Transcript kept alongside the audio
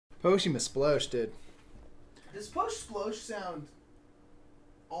Potion Splosh, dude. Does Posh Splosh sound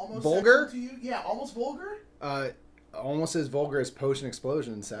almost vulgar to you? Yeah, almost vulgar. Almost as vulgar as Potion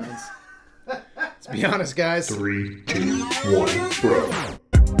Explosion sounds. Let's be honest, guys. 3, 2, 1, bro.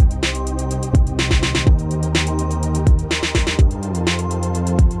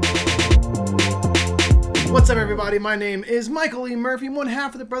 What's up, everybody? My name is Michael E. Murphy, one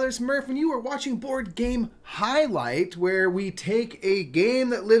half of the Brothers Murph, and you are watching Board Game Highlight, where we take a game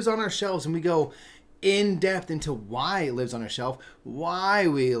that lives on our shelves and we go in depth into why it lives on our shelf, why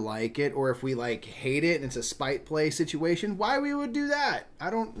we like it, or if we hate it and it's a spite play situation, why we would do that. I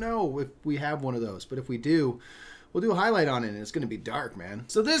don't know if we have one of those, but if we do, we'll do a highlight on it, and it's going to be dark, man.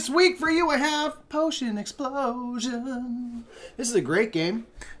 So this week for you, I have Potion Explosion. This is a great game.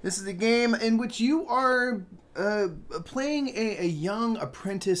 This is a game in which you are playing a young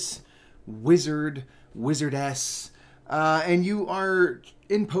apprentice wizardess, and you are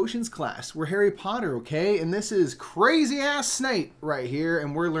in potions class. We're Harry Potter, okay? And this is crazy-ass Snape right here,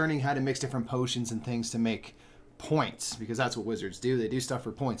 and we're learning how to mix different potions and things to make points, because that's what wizards do. They do stuff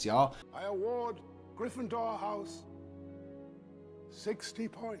for points, y'all. I award Gryffindor House 60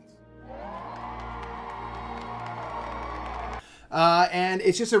 points. And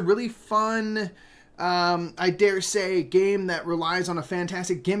it's just a really fun, I dare say, game that relies on a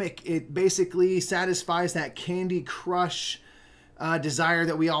fantastic gimmick. It basically satisfies that Candy Crush desire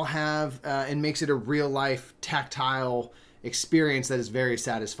that we all have, and makes it a real-life tactile experience that is very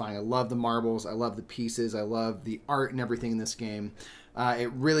satisfying. I love the marbles. I love the pieces. I love the art and everything in this game.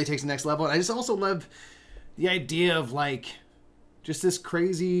 It really takes the next level. And I just also love the idea of, just this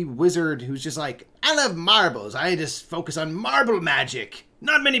crazy wizard who's just I love marbles. I just focus on marble magic.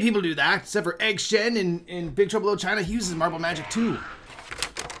 Not many people do that, except for Egg Shen in Big Trouble in Little China. He uses marble magic, too.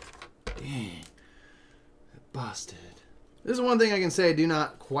 Dang. Busted. This is one thing I can say I do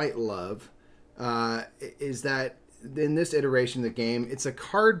not quite love, is that in this iteration of the game, it's a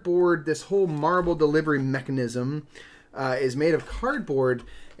cardboard, this whole marble delivery mechanism is made of cardboard,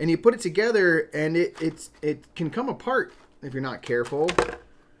 and you put it together, and it can come apart if you're not careful.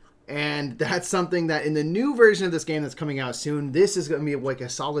 And that's something that in the new version of this game that's coming out soon, this is going to be like a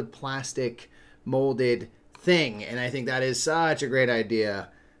solid plastic molded thing. And I think that is such a great idea,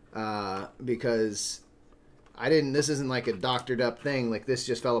 because this isn't like a doctored up thing. This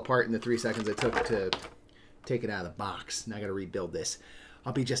just fell apart in the 3 seconds it took to take it out of the box. Now I got to rebuild this.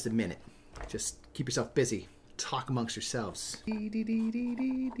 I'll be just a minute. Just keep yourself busy. Talk amongst yourselves. You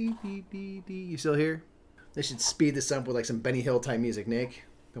still here? They should speed this up with some Benny Hill type music, Nick.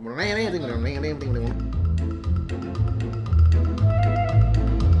 Oh,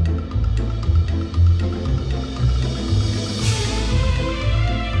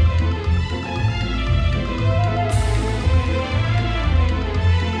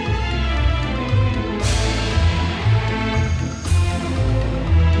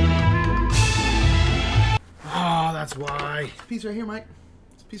 that's why. This piece right here, Mike.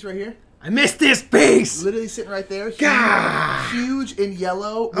 This piece right here. I missed this piece! Literally sitting right there. Huge in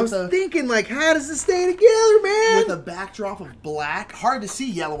yellow. I was thinking, how does this stay together, man? With a backdrop of black. Hard to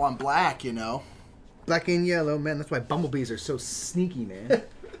see yellow on black, you know. Black and yellow, man. That's why bumblebees are so sneaky, man.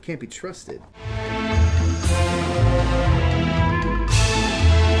 Can't be trusted.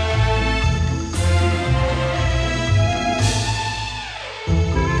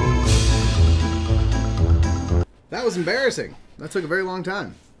 That was embarrassing. That took a very long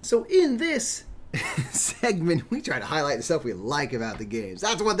time. So in this segment, we try to highlight the stuff we like about the games.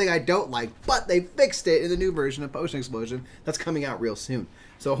 That's one thing I don't like, but they fixed it in the new version of Potion Explosion that's coming out real soon.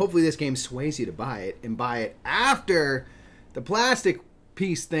 So hopefully this game sways you to buy it, and buy it after the plastic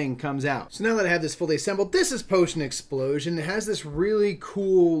piece thing comes out. So now that I have this fully assembled, this is Potion Explosion. It has this really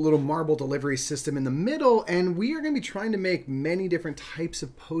cool little marble delivery system in the middle, and we are going to be trying to make many different types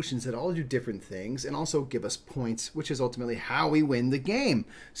of potions that all do different things and also give us points, which is ultimately how we win the game.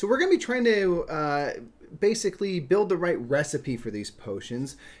 So we're going to be trying to basically build the right recipe for these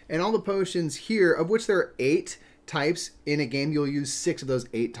potions, and all the potions here, of which there are 8 types in a game, you'll use 6 of those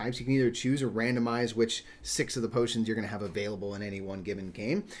 8 types. You can either choose or randomize which 6 of the potions you're going to have available in any one given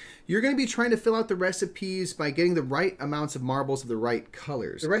game. You're going to be trying to fill out the recipes by getting the right amounts of marbles of the right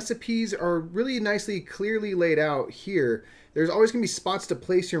colors. The recipes are really nicely, clearly laid out here. There's always going to be spots to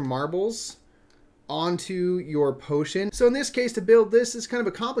place your marbles onto your potion. So in this case, to build this is kind of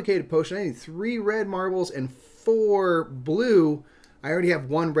a complicated potion. I need 3 red marbles and 4 blue. I already have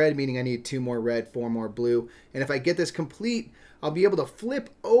 1 red, meaning I need 2 more red, 4 more blue. And if I get this complete, I'll be able to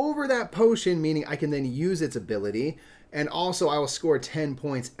flip over that potion, meaning I can then use its ability. and also I will score 10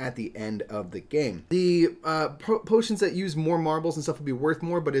 points at the end of the game. The potions that use more marbles and stuff will be worth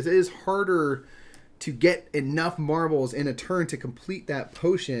more, but it is harder to get enough marbles in a turn to complete that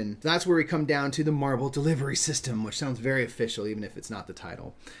potion. That's where we come down to the marble delivery system, which sounds very official, even if it's not the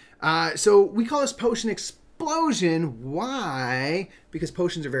title. So we call this potion explosion. Why? Because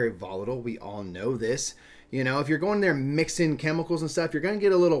potions are very volatile. We all know this. You know, if you're going there mixing chemicals and stuff, you're going to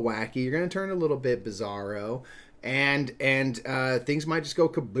get a little wacky. You're going to turn a little bit bizarro. And things might just go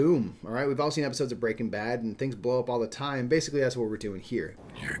kaboom. All right, we've all seen episodes of Breaking Bad, and things blow up all the time. Basically, that's what we're doing here.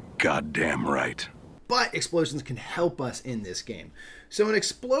 You're goddamn right. But explosions can help us in this game. So an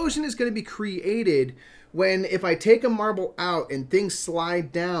explosion is going to be created when, if I take a marble out and things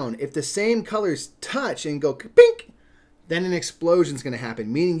slide down, if the same colors touch and go pink, then an explosion is going to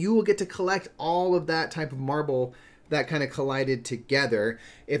happen, meaning you will get to collect all of that type of marble that kind of collided together.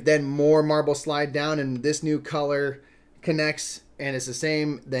 If then more marbles slide down and this new color connects and it's the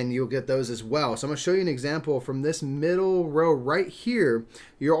same, then you'll get those as well. So I'm going to show you an example from this middle row right here.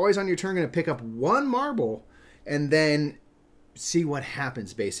 You're always on your turn going to pick up one marble and then see what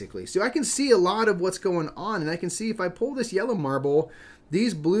happens, basically. So I can see a lot of what's going on, and I can see if I pull this yellow marble,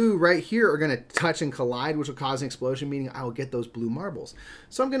 these blue right here are going to touch and collide, which will cause an explosion, meaning I will get those blue marbles.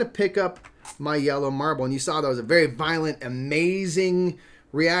 So I'm going to pick up my yellow marble, and you saw that was a very violent, amazing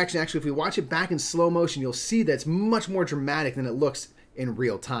reaction. Actually, if we watch it back in slow motion, you'll see that's much more dramatic than it looks in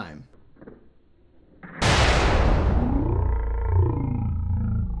real time.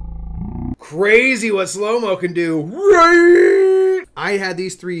 Crazy what slow-mo can do, right? I had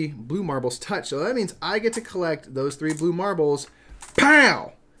these 3 blue marbles touch, so that means I get to collect those 3 blue marbles.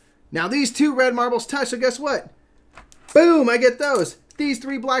 Pow! Now these 2 red marbles touch, so guess what? Boom, I get those. These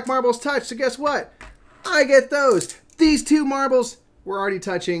 3 black marbles touch, so guess what? I get those. These 2 marbles were already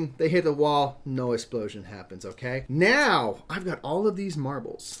touching. They hit the wall. No explosion happens, okay? Now, I've got all of these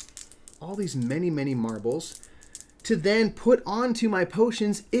marbles. All these many, many marbles to then put onto my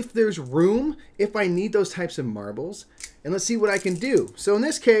potions if there's room, if I need those types of marbles. And let's see what I can do. So in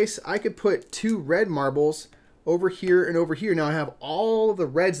this case, I could put 2 red marbles over here and over here. Now I have all of the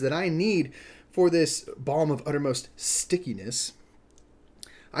reds that I need for this balm of uttermost stickiness.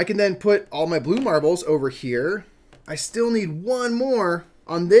 I can then put all my blue marbles over here. I still need 1 more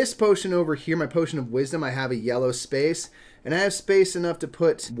on this potion over here, my potion of wisdom. I have a yellow space, and I have space enough to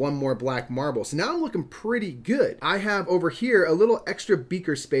put 1 more black marble. So now I'm looking pretty good. I have over here a little extra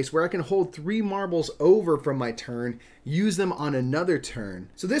beaker space where I can hold 3 marbles over from my turn, use them on another turn.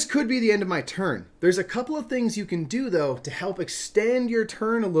 So this could be the end of my turn. There's a couple of things you can do though to help extend your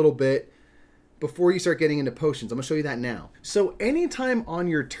turn a little bit before you start getting into potions. I'm gonna show you that now. So anytime on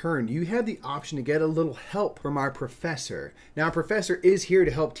your turn, you have the option to get a little help from our professor. Now our professor is here to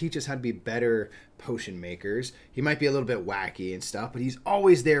help teach us how to be better potion makers. He might be a little bit wacky and stuff, but he's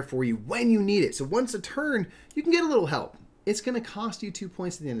always there for you when you need it. So once a turn, you can get a little help. It's gonna cost you 2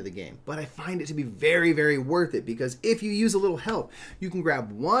 points at the end of the game, but I find it to be very, very worth it because if you use a little help, you can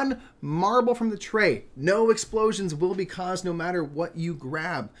grab 1 marble from the tray. No explosions will be caused no matter what you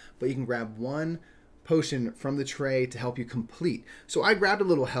grab, but you can grab 1 potion from the tray to help you complete. So I grabbed a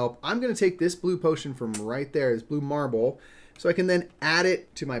little help. I'm gonna take this blue potion from right there, this blue marble, so I can then add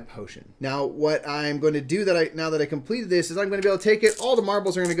it to my potion. Now, what I'm going to do now that I completed this is I'm going to be able to take it. All the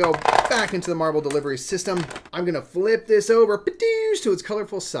marbles are going to go back into the marble delivery system. I'm going to flip this over to its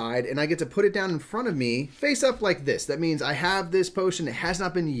colorful side, and I get to put it down in front of me, face up like this. That means I have this potion. It has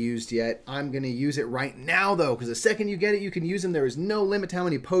not been used yet. I'm going to use it right now, though, because the second you get it, you can use them. There is no limit to how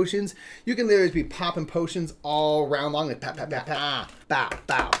many potions. You can literally be popping potions all round long, like pow, pow, pow, pow, pow,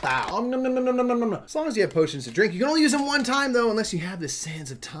 pow, pow. No. As long as you have potions to drink, you can only use them 1 time, though, unless you have the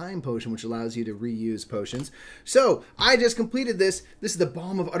Sands of Time potion, which allows you to reuse potions. So I just completed this. This is the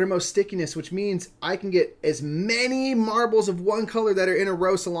Balm of Uttermost Stickiness, which means I can get as many marbles of 1 color that are in a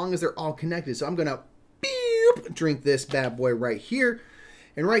row so long as they're all connected. So I'm going to drink this bad boy right here.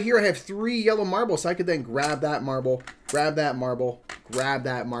 And right here I have 3 yellow marbles, so I could then grab that marble, grab that marble, grab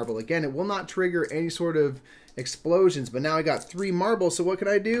that marble. Again, it will not trigger any sort of explosions, but now I got 3 marbles, so what can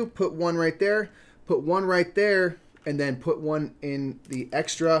I do? Put 1 right there, put 1 right there, and then put 1 in the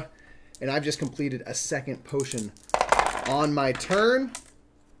extra, and I've just completed a 2nd potion on my turn.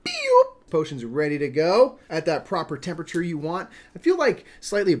 Potion's ready to go at that proper temperature you want. I feel like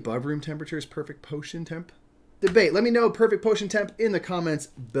slightly above room temperature is perfect potion temp. Debate. Let me know perfect potion temp in the comments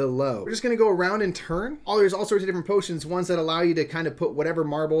below. We're just going to go around in turn. There's all sorts of different potions, ones that allow you to kind of put whatever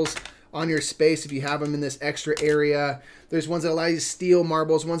marbles on your space if you have them in this extra area. There's ones that allow you to steal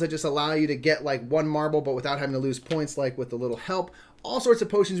marbles, ones that just allow you to get like 1 marble but without having to lose points, like with a little help. All sorts of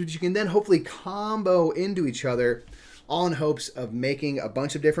potions which you can then hopefully combo into each other. all in hopes of making a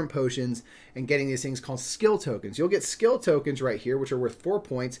bunch of different potions and getting these things called skill tokens. You'll get skill tokens right here, which are worth 4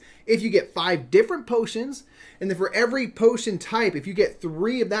 points if you get 5 different potions. And then for every potion type, if you get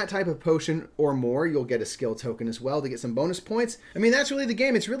 3 of that type of potion or more, you'll get a skill token as well to get some bonus points. I mean, that's really the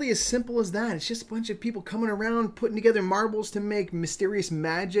game. It's really as simple as that. It's just a bunch of people coming around, putting together marbles to make mysterious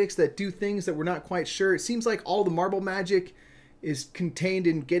magics that do things that we're not quite sure. It seems like all the marble magic is contained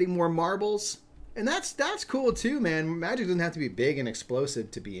in getting more marbles. And that's cool too, man. Magic doesn't have to be big and explosive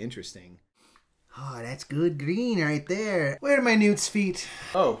to be interesting. Oh, that's good green right there. Where are my newt's feet?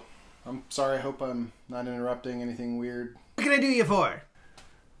 Oh, I'm sorry. I hope I'm not interrupting anything weird. What can I do you for?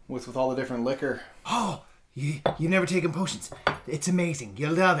 With all the different liquor. Oh, you've never taken potions. It's amazing.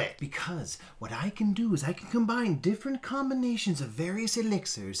 You'll love it. Because what I can do is I can combine different combinations of various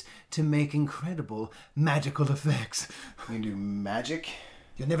elixirs to make incredible magical effects. You can do magic?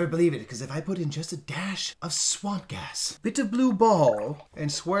 You'll never believe it, because if I put in just a dash of swamp gas, bit of blue ball,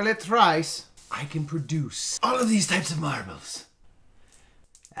 and swirl it thrice, I can produce all of these types of marbles.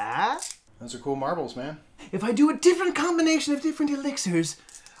 Ah? Those are cool marbles, man. If I do a different combination of different elixirs,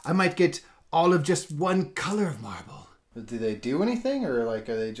 I might get all of just one color of marble. But do they do anything, or like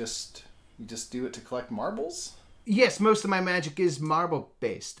are they just you just do it to collect marbles? Yes, most of my magic is marble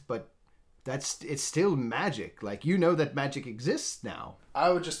based, but it's still magic. Like, you know that magic exists now.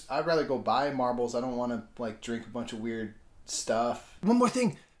 I'd rather go buy marbles. I don't want to like drink a bunch of weird stuff. One more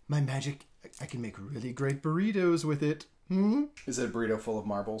thing, my magic, I can make really great burritos with it. Is it a burrito full of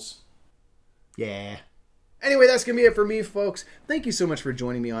marbles? Yeah. Anyway, that's going to be it for me, folks. Thank you so much for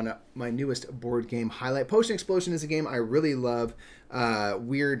joining me on my newest board game highlight. Potion Explosion is a game I really love.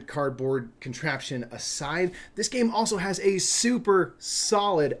 Weird cardboard contraption aside, this game also has a super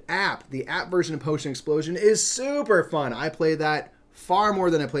solid app. The app version of Potion Explosion is super fun. I play that far more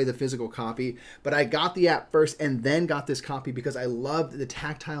than I play the physical copy, but I got the app first and then got this copy because I loved the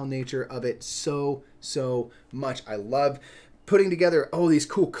tactile nature of it so much. I love putting together these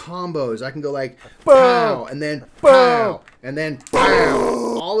cool combos. I can go like pow and then pow and then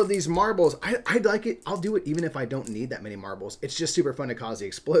pow. All of these marbles. I like it. I'll do it even if I don't need that many marbles. It's just super fun to cause the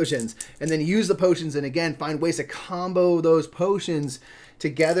explosions and then use the potions and again find ways to combo those potions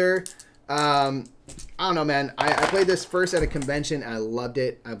together. I don't know, man. I played this first at a convention and I loved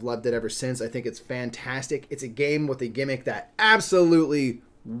it. I've loved it ever since. I think it's fantastic. It's a game with a gimmick that absolutely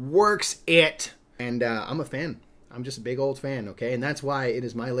works it. And I'm a fan. I'm just a big old fan, okay? And that's why it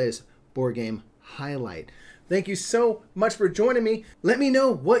is my latest board game highlight. Thank you so much for joining me. Let me know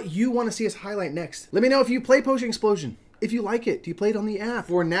what you want to see us highlight next. Let me know if you play Potion Explosion. If you like it, do you play it on the app?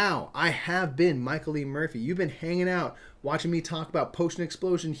 For now, I have been Michael E. Murphy. You've been hanging out, watching me talk about Potion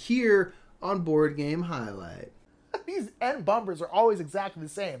Explosion here on Board Game Highlight. These end bumpers are always exactly the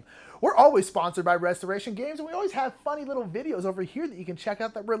same. We're always sponsored by Restoration Games, and we always have funny little videos over here that you can check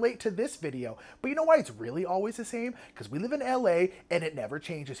out that relate to this video. But you know why it's really always the same? Because we live in LA, and it never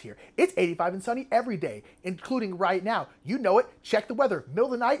changes here. It's 85 and sunny every day, including right now. You know it. Check the weather. Middle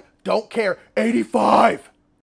of the night, don't care. 85!